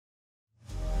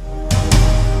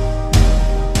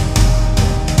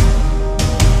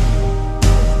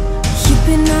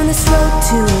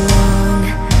too long,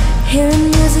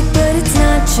 hearing music but it's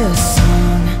not your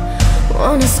song.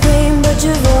 Wanna scream but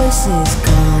your voice is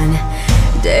gone.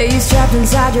 Days trapped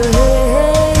inside your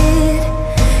head.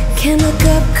 Can't look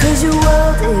up cause your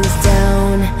world is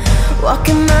down.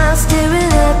 Walking miles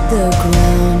staring at the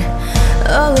ground.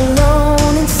 All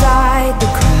alone inside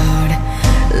the crowd.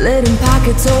 Letting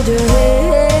pockets hold your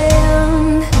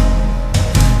hand.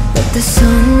 But the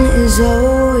sun is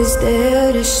always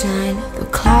there to shine. The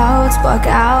clouds block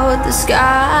out the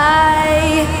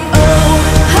sky. Oh,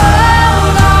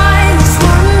 hold on, just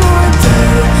one more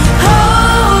day.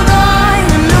 Hold on,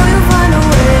 I know you'll find a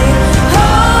way.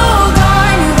 Hold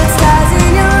on, you've got stars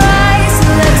in your eyes, so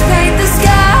let's paint the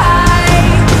sky.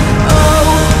 Oh,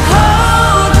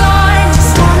 hold on,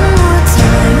 just one more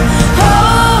time.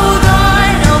 Hold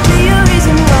on, I'll be your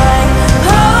reason why.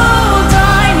 Hold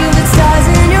on, you've got stars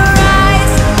in your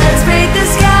eyes, let's paint the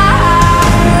sky.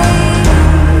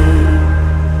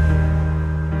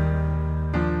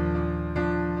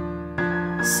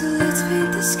 So let's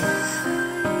paint the sky.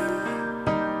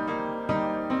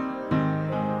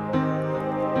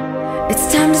 It's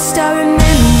time to start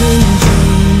remembering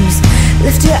dreams.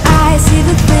 Lift your eyes, see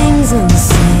the things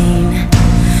unseen.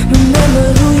 Remember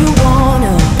who you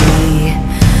wanna be.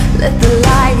 Let the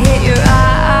light